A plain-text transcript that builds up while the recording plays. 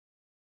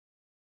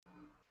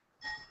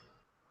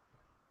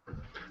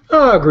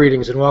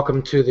Greetings and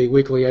welcome to the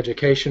weekly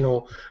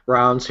educational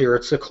rounds here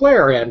at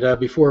Seclair. And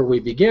before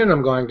we begin,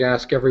 I'm going to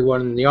ask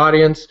everyone in the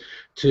audience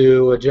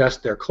to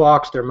adjust their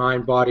clocks, their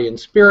mind, body, and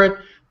spirit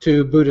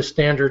to Buddhist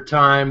Standard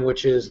Time,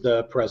 which is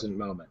the present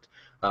moment.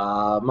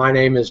 My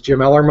name is Jim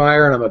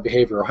Ellermeyer, and I'm a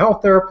behavioral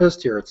health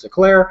therapist here at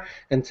Seclair.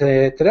 And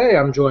today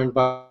I'm joined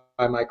by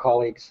my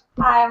colleagues.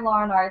 Hi, I'm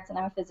Lauren Arts, and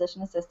I'm a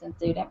physician assistant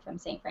student from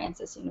St.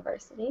 Francis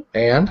University.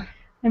 And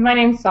my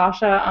name's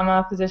Sasha. I'm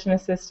a physician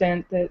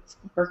assistant that's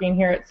working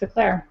here at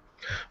Seclair.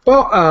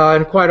 Well,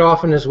 and quite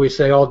often, as we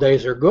say, all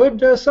days are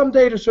good. Some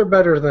days are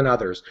better than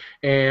others.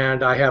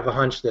 And I have a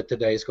hunch that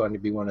today is going to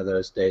be one of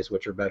those days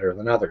which are better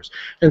than others.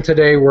 And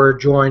today we're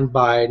joined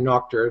by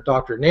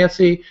Dr.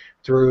 Nancy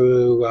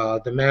through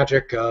the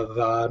magic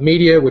of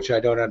media, which I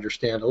don't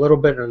understand a little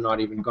bit and I'm not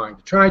even going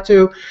to try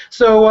to.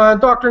 So,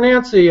 Dr.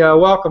 Nancy,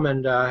 welcome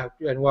and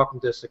welcome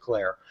to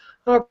Seclair.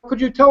 Could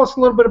you tell us a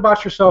little bit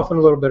about yourself and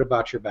a little bit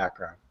about your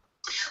background?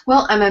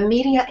 Well, I'm a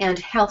media and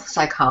health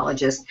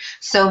psychologist,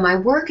 so my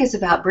work is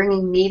about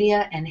bringing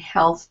media and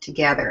health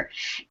together.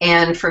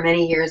 And for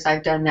many years,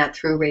 I've done that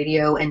through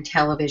radio and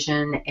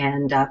television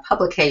and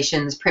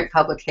publications, print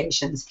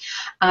publications,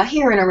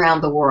 here and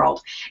around the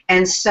world.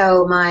 And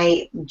so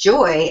my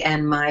joy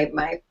and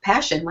my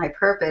passion, my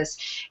purpose,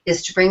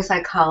 is to bring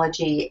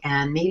psychology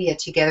and media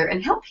together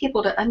and help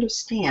people to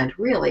understand,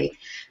 really,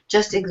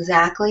 just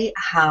exactly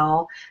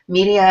how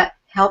media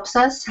helps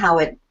us, how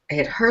it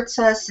hurts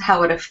us,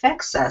 how it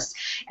affects us,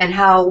 and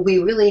how we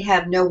really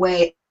have no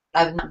way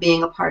of not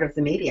being a part of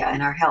the media in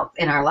our health,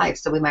 in our life.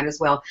 So we might as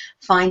well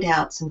find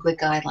out some good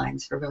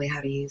guidelines for really how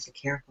to use it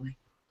carefully.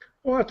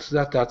 Well,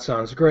 that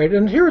sounds great.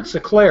 And here at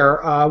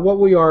Seclair, what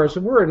we are is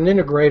we're an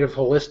integrative,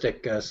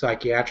 holistic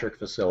psychiatric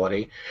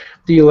facility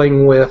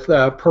dealing with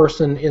a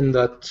person in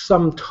the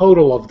sum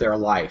total of their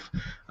life.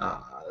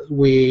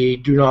 We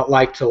do not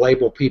like to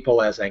label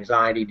people as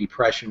anxiety,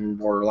 depression,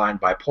 borderline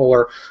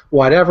bipolar,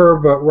 whatever,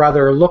 but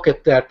rather look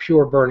at that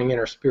pure burning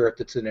inner spirit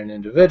that's in an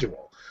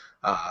individual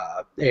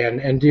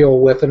and deal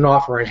with and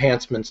offer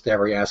enhancements to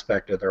every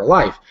aspect of their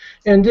life.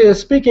 And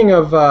speaking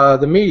of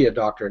the media,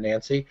 Dr.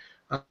 Nancy,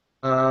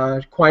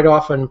 quite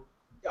often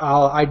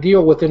I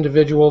deal with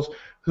individuals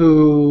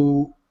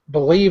who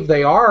believe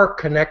they are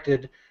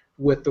connected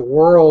with the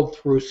world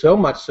through so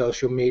much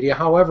social media.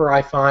 However,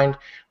 I find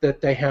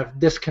that they have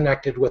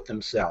disconnected with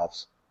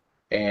themselves,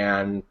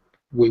 and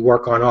we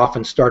work on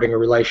often starting a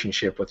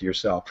relationship with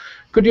yourself.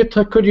 Could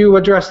you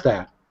address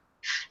that?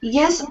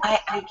 Yes,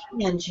 I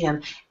can,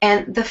 Jim.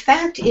 And the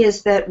fact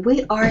is that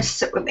we are,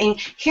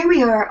 here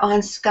we are on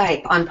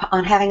Skype,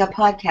 on having a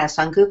podcast,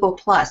 on Google+.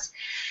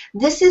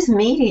 This is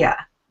media.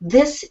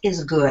 This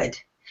is good.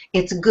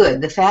 It's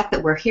good. The fact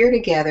that we're here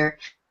together,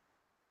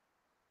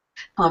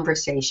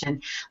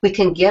 conversation. We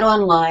can get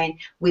online.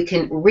 We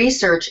can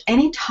research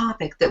any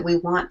topic that we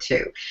want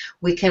to.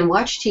 We can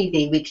watch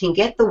TV. We can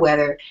get the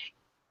weather.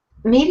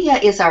 Media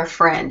is our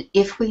friend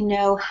if we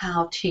know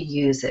how to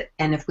use it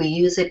and if we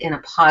use it in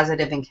a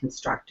positive and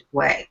constructive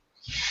way.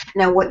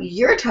 Now, what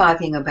you're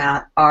talking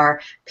about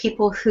are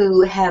people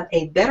who have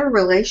a better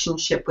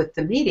relationship with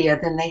the media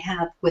than they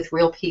have with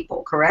real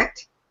people,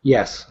 correct?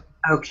 Yes.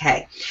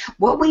 Okay.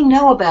 What we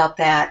know about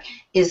that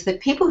is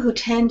that people who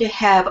tend to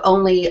have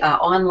only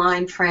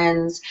online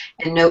friends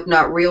and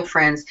not real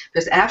friends,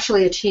 there's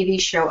actually a TV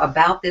show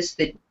about this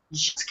that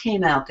just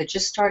came out, that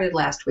just started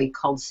last week,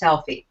 called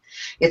Selfie.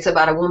 It's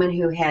about a woman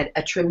who had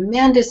a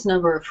tremendous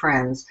number of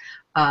friends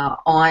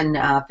on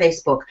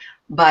Facebook,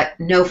 but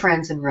no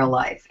friends in real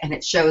life. And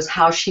it shows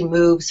how she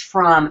moves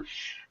from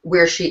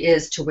where she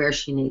is to where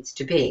she needs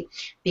to be.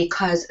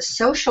 Because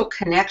social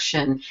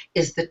connection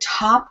is the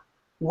top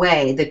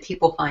way that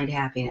people find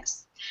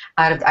happiness.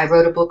 I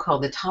wrote a book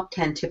called The Top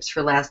 10 Tips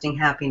for Lasting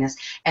Happiness,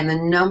 and the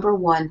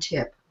 #1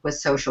 tip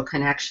was social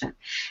connection,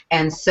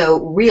 and so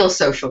real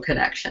social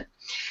connection.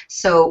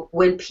 So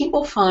when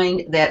people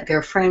find that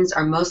their friends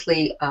are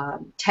mostly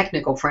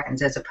technical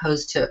friends as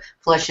opposed to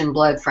flesh and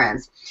blood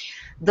friends,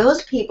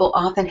 those people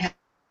often have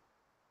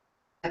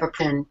a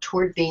trend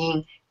toward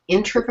being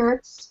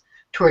introverts,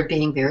 toward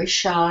being very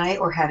shy,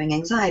 or having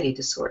anxiety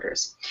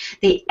disorders.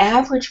 The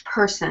average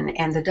person,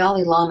 and the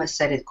Dalai Lama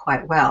said it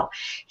quite well,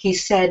 he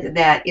said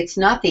that it's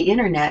not the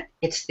internet,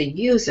 it's the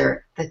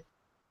user that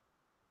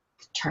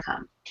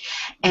turn.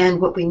 And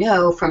what we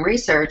know from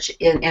research,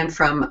 and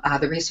from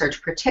the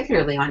research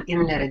particularly on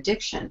internet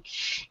addiction,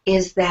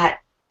 is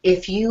that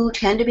if you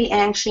tend to be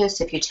anxious,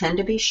 if you tend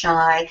to be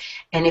shy,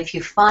 and if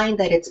you find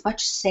that it's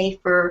much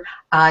safer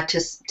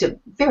to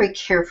very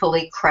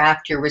carefully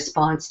craft your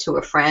response to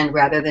a friend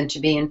rather than to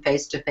be in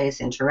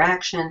face-to-face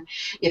interaction,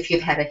 if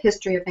you've had a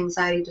history of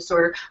anxiety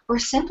disorder, or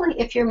simply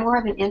if you're more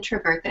of an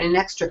introvert than an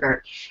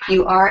extrovert,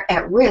 you are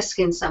at risk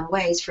in some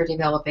ways for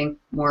developing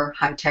more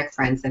high-tech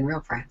friends than real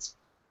friends.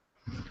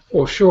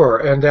 Well,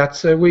 sure, and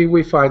that's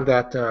we find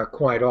that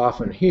quite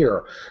often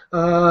here.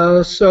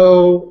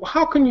 So,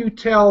 how can you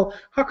tell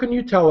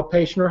a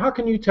patient, or how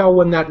can you tell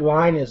when that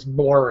line is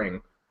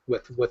blurring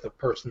with a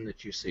person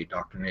that you see,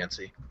 Dr.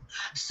 Nancy?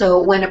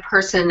 So when a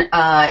person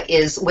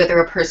whether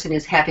a person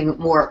is having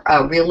more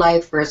real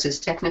life versus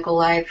technical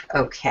life,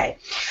 okay.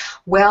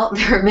 Well,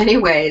 there are many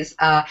ways.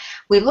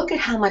 We look at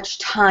how much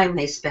time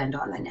they spend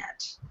on the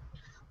net.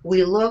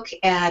 We look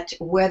at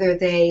whether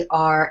they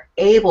are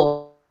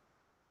able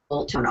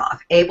to turn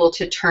off, able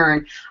to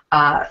turn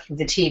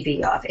the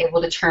TV off,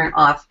 able to turn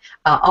off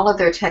all of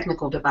their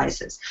technical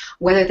devices,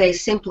 whether they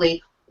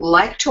simply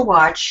like to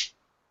watch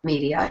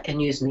media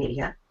and use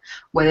media,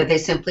 whether they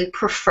simply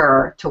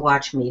prefer to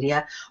watch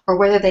media, or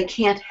whether they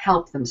can't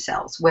help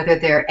themselves, whether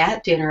they're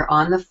at dinner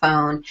on the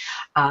phone,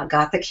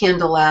 got the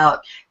Kindle out.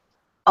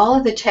 All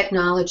of the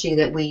technology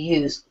that we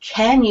use,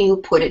 can you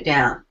put it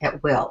down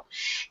at will?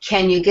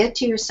 Can you get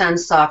to your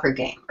son's soccer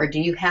game, or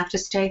do you have to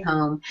stay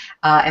home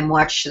and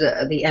watch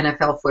the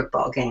NFL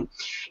football game?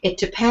 It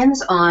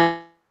depends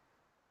on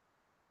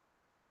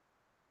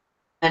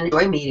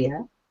enjoy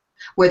media,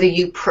 whether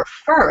you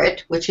prefer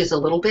it, which is a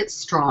little bit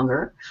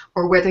stronger,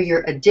 or whether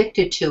you're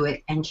addicted to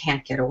it and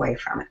can't get away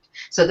from it.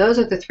 So those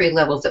are the three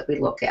levels that we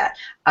look at: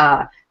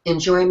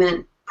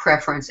 enjoyment,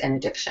 preference, and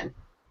addiction.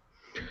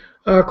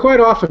 Quite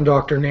often,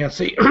 Dr.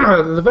 Nancy,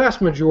 the vast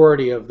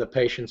majority of the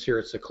patients here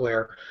at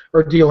SeClair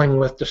are dealing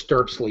with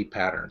disturbed sleep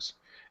patterns.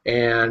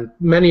 And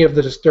many of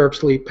the disturbed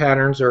sleep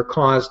patterns are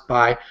caused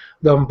by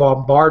the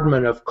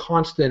bombardment of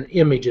constant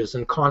images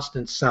and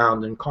constant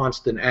sound and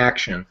constant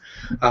action.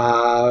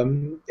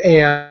 And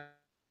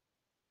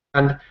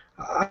I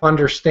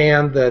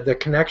understand the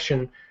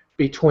connection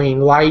between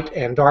light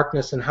and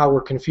darkness and how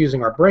we're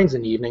confusing our brains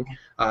in the evening,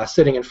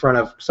 sitting in front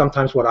of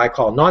sometimes what I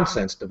call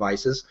nonsense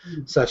devices,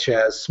 such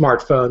as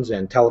smartphones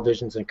and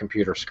televisions and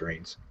computer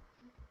screens.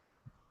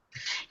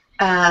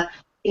 The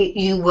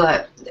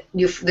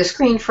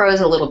screen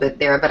froze a little bit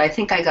there, but I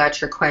think I got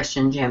your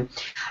question, Jim.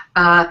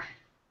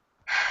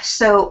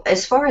 So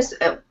as far as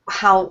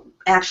how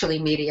actually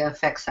media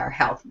affects our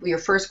health, your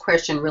first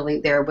question really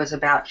there was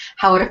about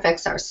how it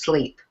affects our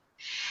sleep.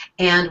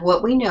 And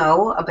what we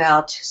know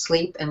about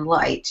sleep and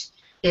light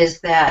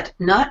is that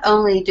not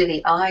only do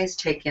the eyes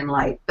take in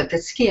light, but the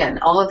skin,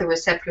 all of the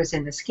receptors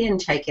in the skin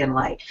take in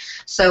light.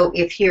 So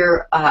if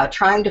you're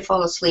trying to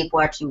fall asleep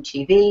watching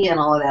TV and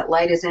all of that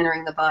light is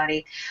entering the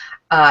body,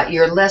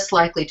 you're less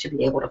likely to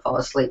be able to fall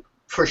asleep,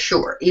 for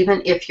sure.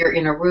 Even if you're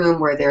in a room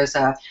where there's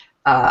a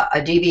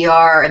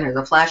DVR and there's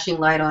a flashing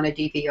light on a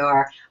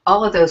DVR,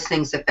 all of those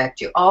things affect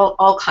you.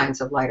 All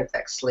kinds of light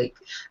affects sleep.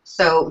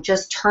 So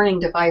just turning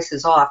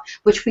devices off,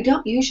 which we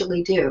don't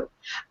usually do.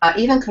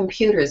 Even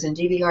computers and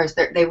DVRs,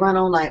 they run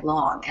all night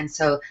long, and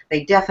so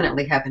they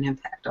definitely have an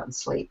impact on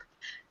sleep.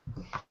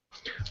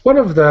 One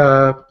of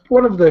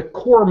the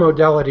core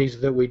modalities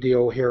that we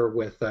deal here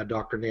with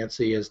Dr.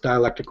 Nancy is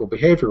dialectical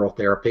behavioral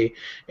therapy,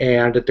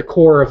 and at the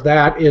core of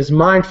that is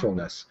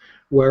mindfulness,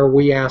 where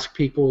we ask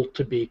people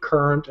to be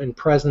current and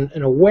present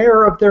and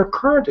aware of their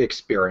current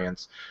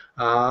experience.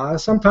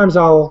 Sometimes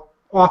I'll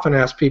often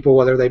ask people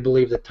whether they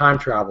believe that time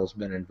travel has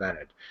been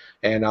invented,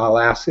 and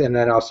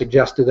then I'll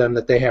suggest to them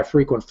that they have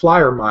frequent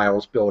flyer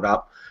miles built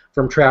up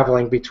from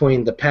traveling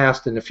between the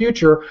past and the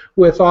future,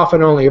 with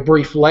often only a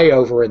brief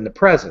layover in the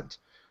present.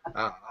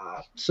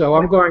 So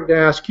I'm going to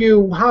ask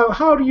you,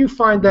 how do you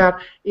find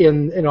that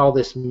in all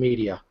this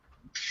media?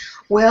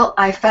 Well,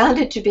 I found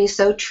it to be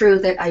so true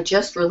that I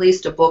just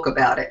released a book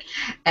about it,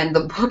 and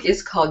the book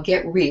is called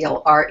Get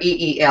Real,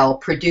 R-E-E-L,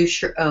 Produce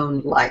Your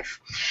Own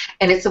Life.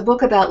 And it's a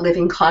book about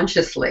living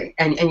consciously.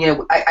 And you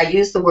know, I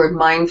use the word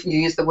you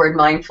use the word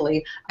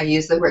mindfully, I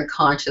use the word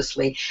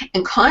consciously.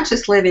 And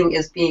conscious living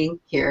is being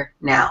here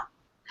now.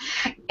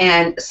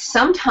 And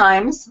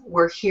sometimes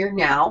we're here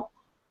now,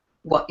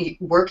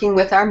 working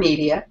with our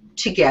media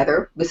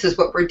together. This is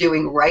what we're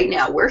doing right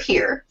now. We're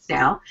here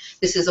now.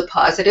 This is a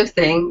positive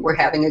thing. We're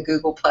having a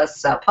Google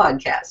Plus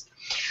podcast.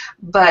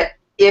 But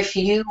if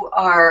you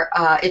are,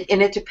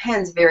 and it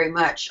depends very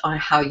much on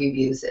how you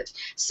use it.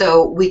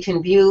 So we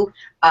can view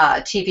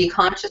TV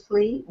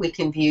consciously. We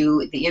can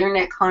view the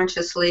internet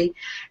consciously,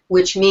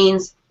 which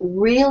means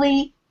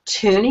really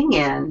tuning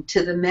in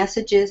to the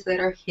messages that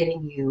are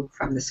hitting you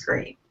from the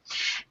screen.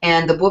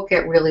 And the book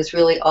Get Real is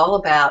really all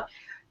about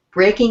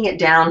breaking it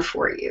down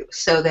for you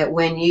so that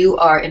when you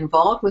are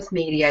involved with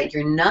media,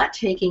 you're not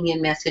taking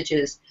in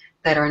messages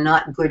that are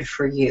not good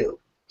for you.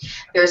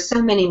 There are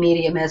so many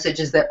media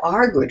messages that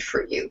are good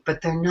for you,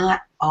 but they're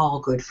not all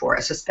good for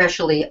us,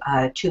 especially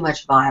too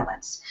much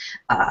violence,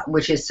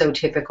 which is so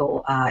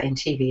typical in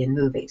TV and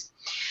movies.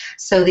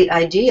 So the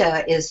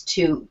idea is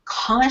to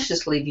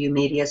consciously view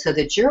media so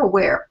that you're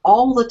aware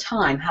all the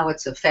time how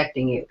it's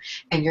affecting you,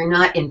 and you're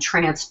not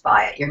entranced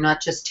by it. You're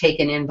not just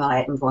taken in by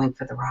it and going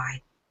for the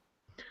ride.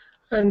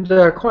 And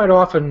quite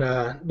often,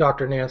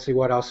 Dr. Nancy,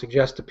 what I'll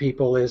suggest to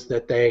people is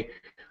that they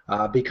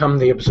become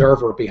the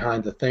observer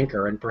behind the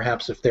thinker, and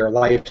perhaps if their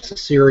life's a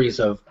series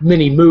of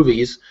mini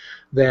movies,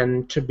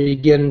 then to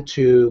begin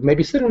to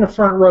maybe sit in the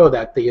front row of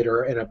that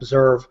theater and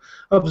observe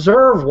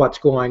what's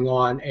going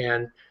on,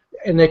 and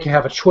they can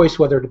have a choice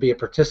whether to be a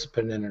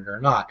participant in it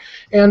or not.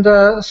 And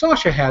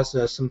Sasha has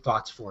some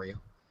thoughts for you.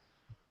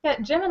 Yeah,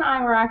 Jim and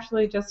I were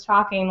actually just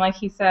talking, like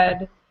he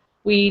said,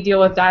 we deal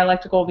with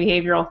dialectical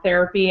behavioral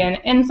therapy, and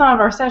in some of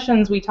our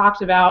sessions we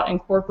talked about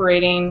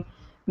incorporating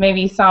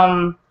maybe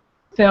some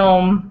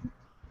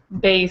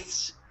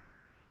film-based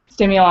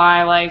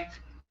stimuli, like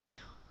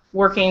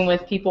working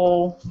with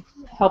people,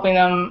 helping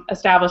them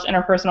establish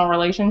interpersonal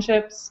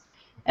relationships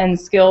and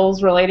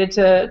skills related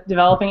to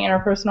developing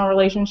interpersonal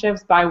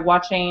relationships by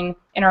watching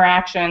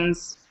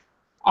interactions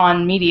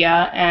on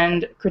media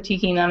and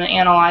critiquing them and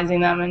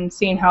analyzing them and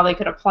seeing how they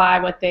could apply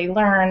what they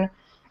learn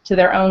to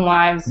their own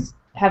lives.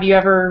 Have you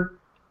ever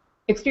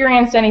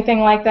experienced anything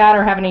like that,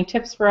 or have any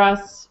tips for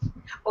us?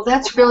 Well,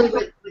 that's really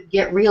what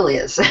Get Real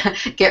is.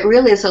 Get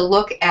Real is a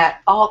look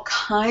at all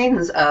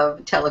kinds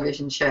of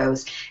television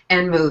shows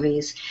and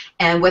movies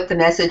and what the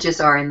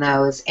messages are in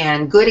those,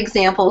 and good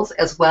examples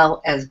as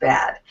well as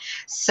bad.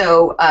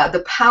 So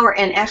the power,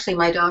 and actually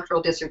my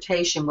doctoral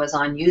dissertation was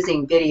on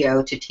using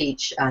video to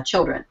teach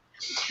children,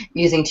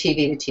 using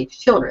TV to teach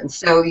children.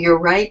 So you're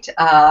right,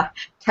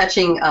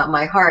 touching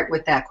my heart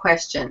with that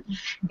question.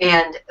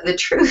 And the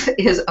truth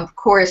is, of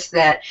course,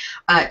 that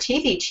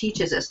TV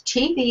teaches us.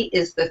 TV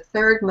is the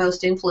third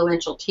most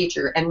influential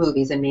teacher, and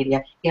movies and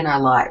media, in our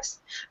lives.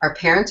 Our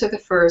parents are the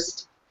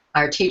first,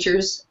 our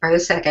teachers are the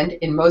second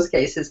in most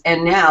cases,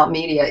 and now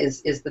media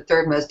is the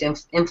third most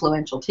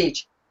influential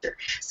teacher.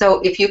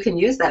 So if you can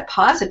use that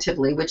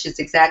positively, which is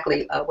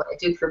exactly what I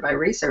do for my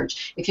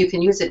research, if you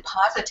can use it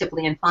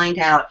positively and find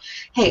out,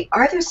 hey,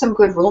 are there some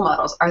good role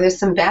models? Are there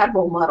some bad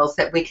role models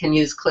that we can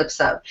use clips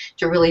of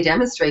to really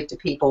demonstrate to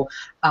people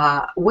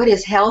what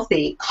is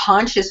healthy,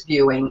 conscious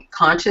viewing,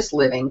 conscious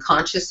living,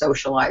 conscious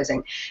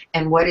socializing,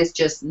 and what is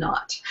just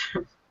not?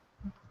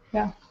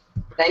 Yeah.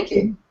 Thank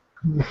you.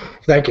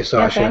 Thank you,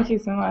 Sasha. Yeah, thank you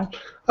so much.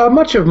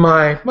 Much of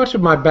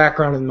my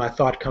background and my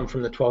thought come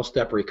from the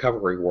 12-step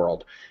recovery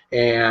world,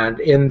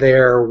 and in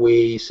there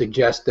we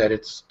suggest that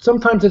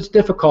sometimes it's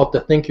difficult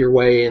to think your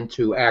way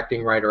into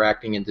acting right or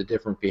acting into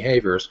different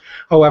behaviors.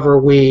 However,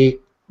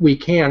 we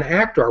can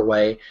act our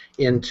way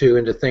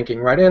into thinking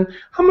right. And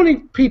how many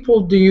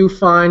people do you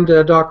find,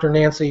 Dr.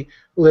 Nancy,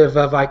 live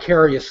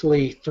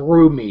vicariously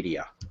through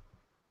media?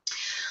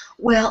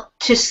 Well,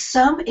 to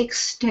some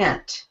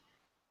extent,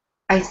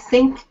 I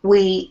think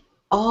we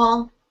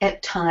all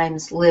at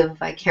times live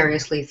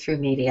vicariously through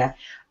media,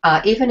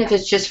 even if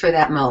it's just for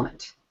that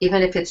moment,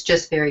 even if it's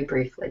just very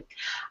briefly.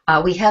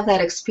 We have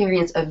that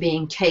experience of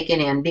being taken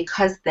in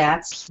because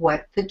that's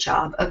what the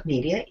job of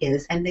media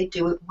is, and they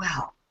do it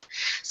well.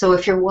 So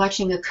if you're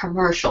watching a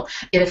commercial,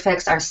 it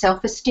affects our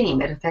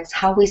self-esteem, it affects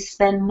how we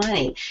spend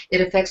money,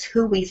 it affects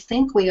who we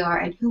think we are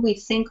and who we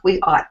think we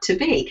ought to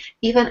be.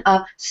 Even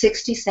a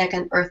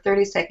 60-second or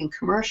 30-second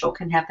commercial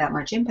can have that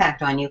much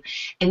impact on you,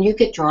 and you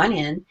get drawn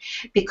in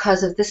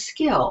because of the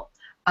skill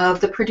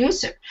of the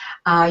producer.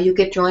 You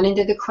get drawn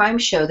into the crime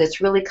show that's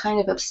really kind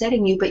of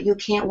upsetting you, but you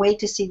can't wait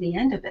to see the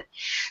end of it.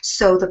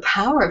 So the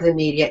power of the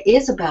media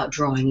is about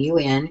drawing you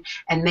in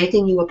and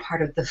making you a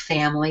part of the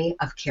family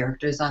of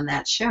characters on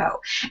that show.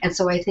 And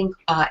so I think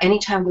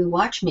anytime we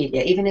watch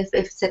media, even if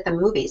it's at the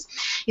movies,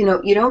 you know,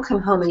 you don't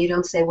come home and you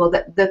don't say, well,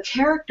 the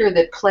character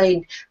that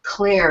played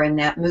Claire in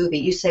that movie,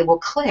 you say, well,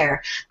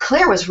 Claire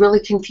was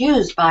really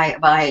confused by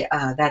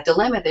that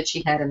dilemma that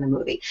she had in the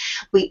movie.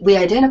 We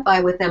identify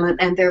with them,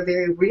 and they're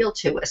very real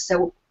to us.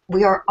 So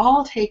we are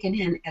all taken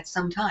in at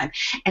some time,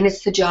 and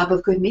it's the job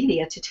of good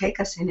media to take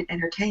us in and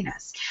entertain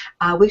us.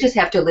 We just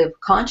have to live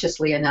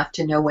consciously enough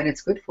to know when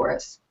it's good for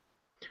us.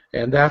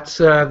 And that's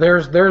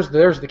there's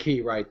the key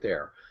right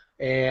there.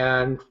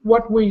 And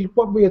what we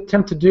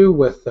attempt to do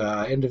with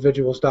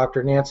individuals,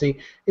 Dr. Nancy,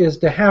 is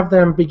to have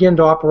them begin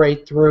to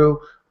operate through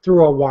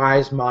a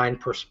wise mind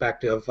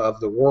perspective of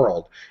the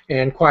world.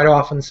 And quite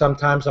often,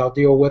 sometimes I'll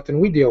deal with,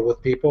 and we deal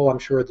with people, I'm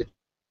sure that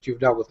you've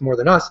dealt with more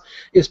than us,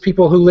 is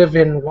people who live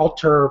in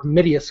Walter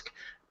Mittyesque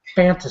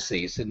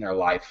fantasies in their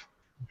life.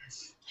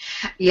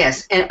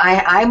 Yes, and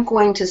I'm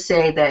going to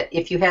say that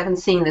if you haven't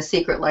seen The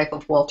Secret Life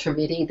of Walter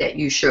Mitty, that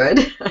you should.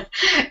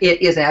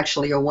 It is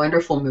actually a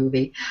wonderful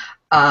movie.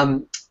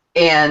 And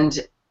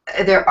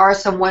there are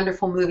some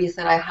wonderful movies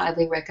that I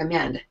highly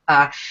recommend,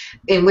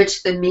 in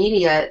which the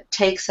media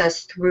takes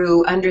us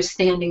through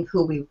understanding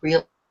who we really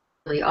are.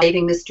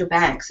 Saving Mr.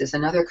 Banks is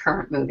another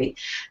current movie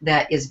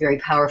that is very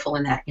powerful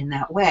in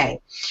that way.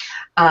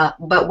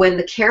 But when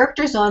the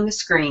characters on the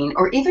screen,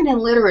 or even in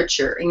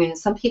literature, I mean,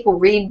 some people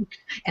read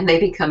and they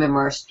become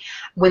immersed.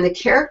 When the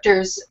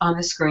characters on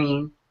the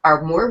screen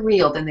are more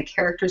real than the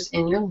characters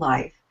in your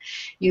life,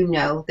 you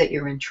know that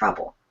you're in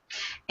trouble.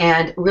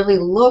 And really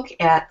look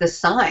at the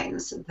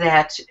signs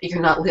that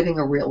you're not living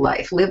a real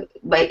life.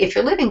 If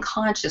you're living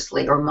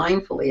consciously or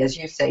mindfully, as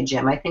you say,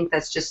 Jim, I think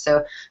that's just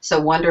so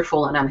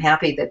wonderful, and I'm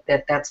happy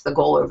that that's the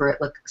goal over at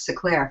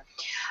LeClaire.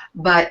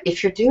 But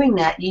if you're doing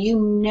that, you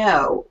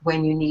know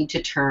when you need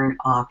to turn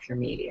off your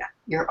media.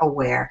 You're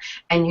aware,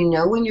 and you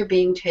know when you're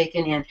being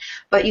taken in,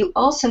 but you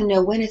also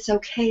know when it's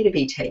okay to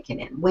be taken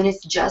in, when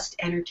it's just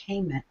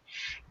entertainment.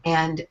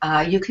 And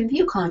you can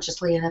view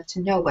consciously enough to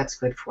know what's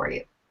good for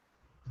you.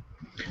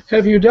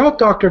 Have you dealt,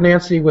 Dr.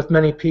 Nancy, with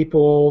many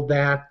people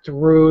that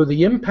through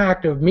the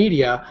impact of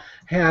media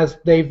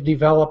they've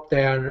developed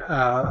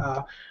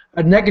a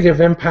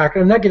negative impact,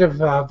 a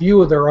negative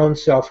view of their own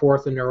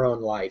self-worth in their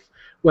own life?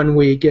 When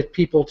we get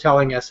people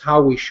telling us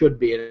how we should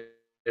be, and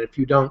if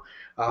you don't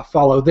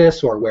follow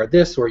this or wear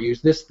this or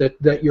use this,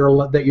 that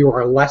you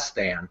are less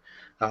than.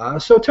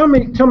 So tell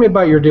me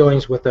about your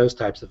dealings with those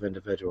types of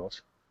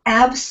individuals.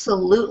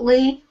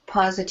 Absolutely,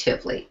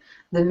 positively.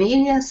 The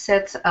media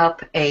sets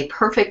up a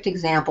perfect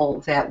example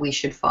that we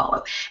should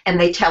follow, and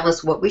they tell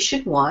us what we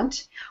should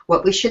want,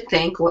 what we should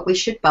think, what we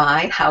should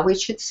buy, how we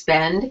should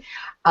spend,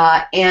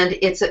 and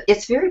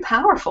it's very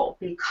powerful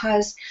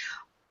because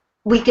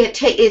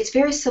it's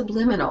very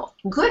subliminal.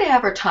 Good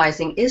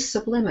advertising is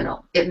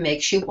subliminal. It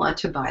makes you want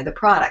to buy the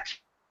product.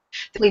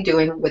 They're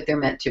doing what they're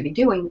meant to be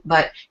doing,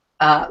 but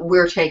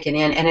we're taken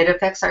in, and it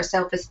affects our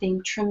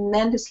self-esteem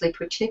tremendously,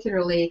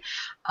 particularly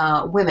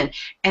women.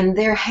 And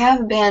there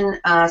have been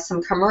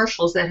some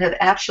commercials that have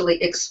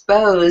actually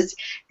exposed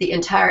the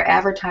entire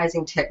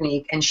advertising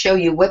technique and show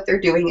you what they're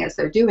doing as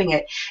they're doing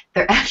it.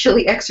 They're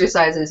actually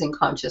exercises in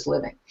conscious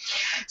living.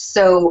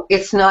 So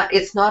it's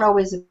not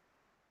always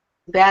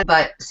bad,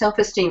 but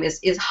self-esteem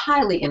is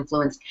highly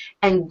influenced,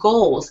 and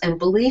goals and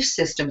belief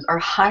systems are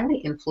highly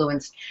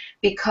influenced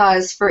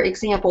because, for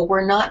example,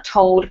 we're not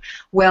told,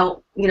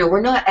 well,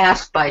 we're not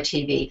asked by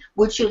TV,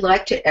 would you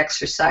like to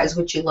exercise?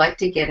 Would you like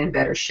to get in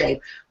better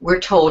shape? We're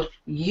told,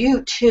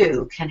 you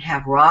too can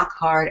have rock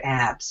hard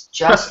abs.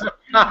 Just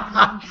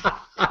and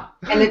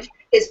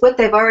it's what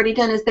they've already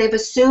done is they've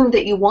assumed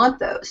that you want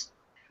those.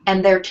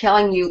 And they're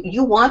telling you,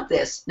 you want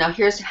this. Now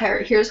here's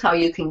how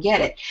you can get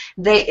it.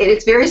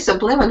 It's very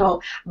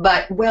subliminal,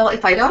 but, well,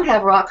 if I don't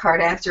have rock hard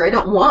abs or I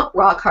don't want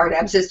rock hard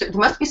abs, there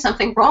must be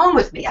something wrong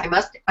with me. I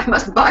must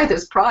buy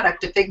this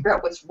product to figure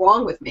out what's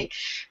wrong with me,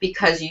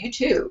 because you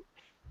too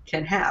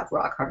can have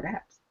rock hard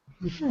abs.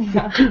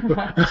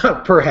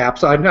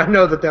 Perhaps. I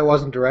know that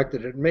wasn't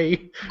directed at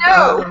me.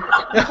 No.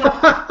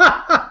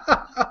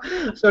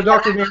 So,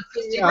 Dr.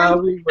 Nancy,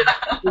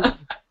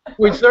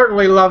 we'd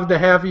certainly love to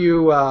have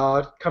you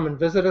come and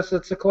visit us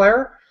at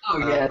SACLAIR. Oh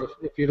yeah.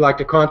 If you'd like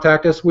to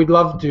contact us, we'd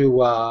love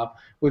to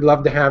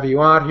have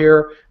you out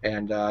here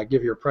and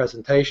give your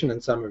presentation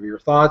and some of your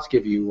thoughts.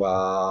 Give you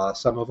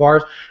some of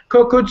ours.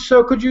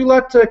 Could you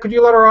let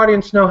our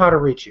audience know how to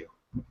reach you?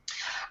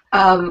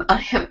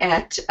 I am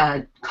at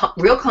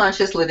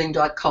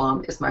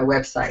realconsciousliving.com is my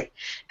website,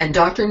 and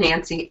Dr.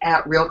 Nancy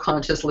at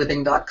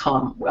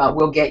realconsciousliving.com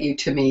will get you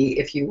to me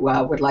if you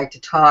would like to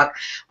talk,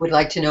 would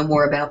like to know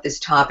more about this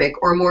topic,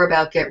 or more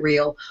about Get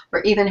Real, or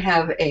even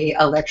have a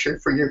lecture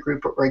for your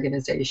group or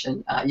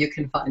organization. You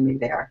can find me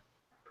there.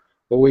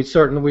 Well, we'd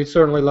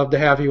certainly love to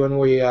have you, and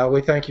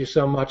we thank you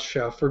so much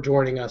for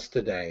joining us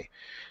today.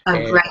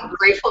 I'm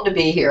grateful to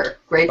be here.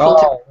 Grateful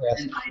to be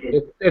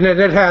invited.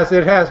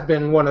 It has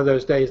been one of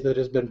those days that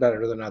has been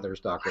better than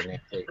others, Dr.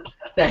 Nancy.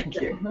 Thank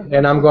you.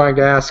 And I'm going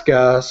to ask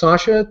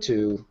Sasha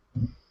to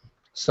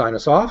sign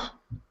us off.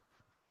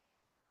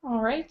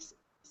 All right.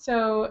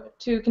 So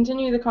to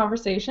continue the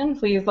conversation,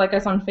 please like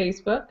us on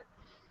Facebook,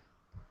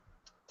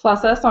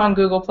 plus us on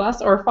Google+,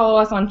 or follow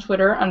us on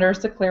Twitter under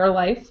SACLAIR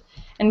Life,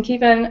 and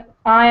keep an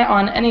eye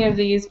on any of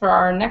these for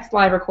our next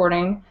live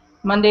recording,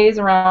 Mondays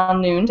around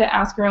noon, to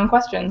ask your own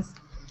questions.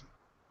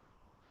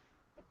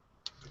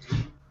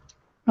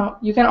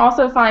 You can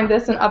also find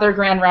this and other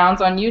Grand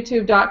Rounds on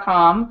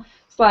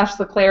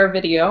youtube.com/SACLAIR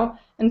video,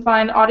 and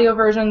find audio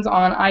versions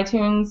on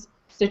iTunes,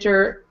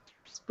 Stitcher,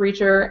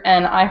 Spreaker,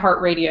 and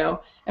iHeartRadio.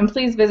 And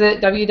please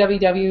visit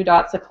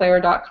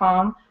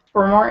www.saclair.com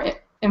for more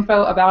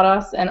info about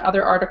us and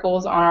other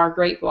articles on our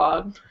great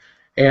blog.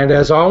 And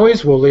as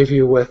always, we'll leave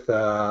you with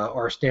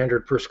our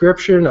standard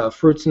prescription of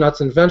fruits, nuts,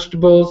 and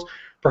vegetables.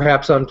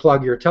 Perhaps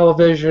unplug your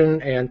television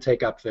and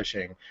take up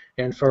fishing.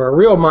 And for a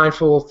real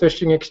mindful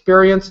fishing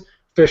experience,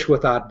 fish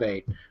without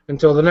bait.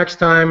 Until the next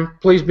time,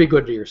 please be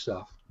good to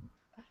yourself.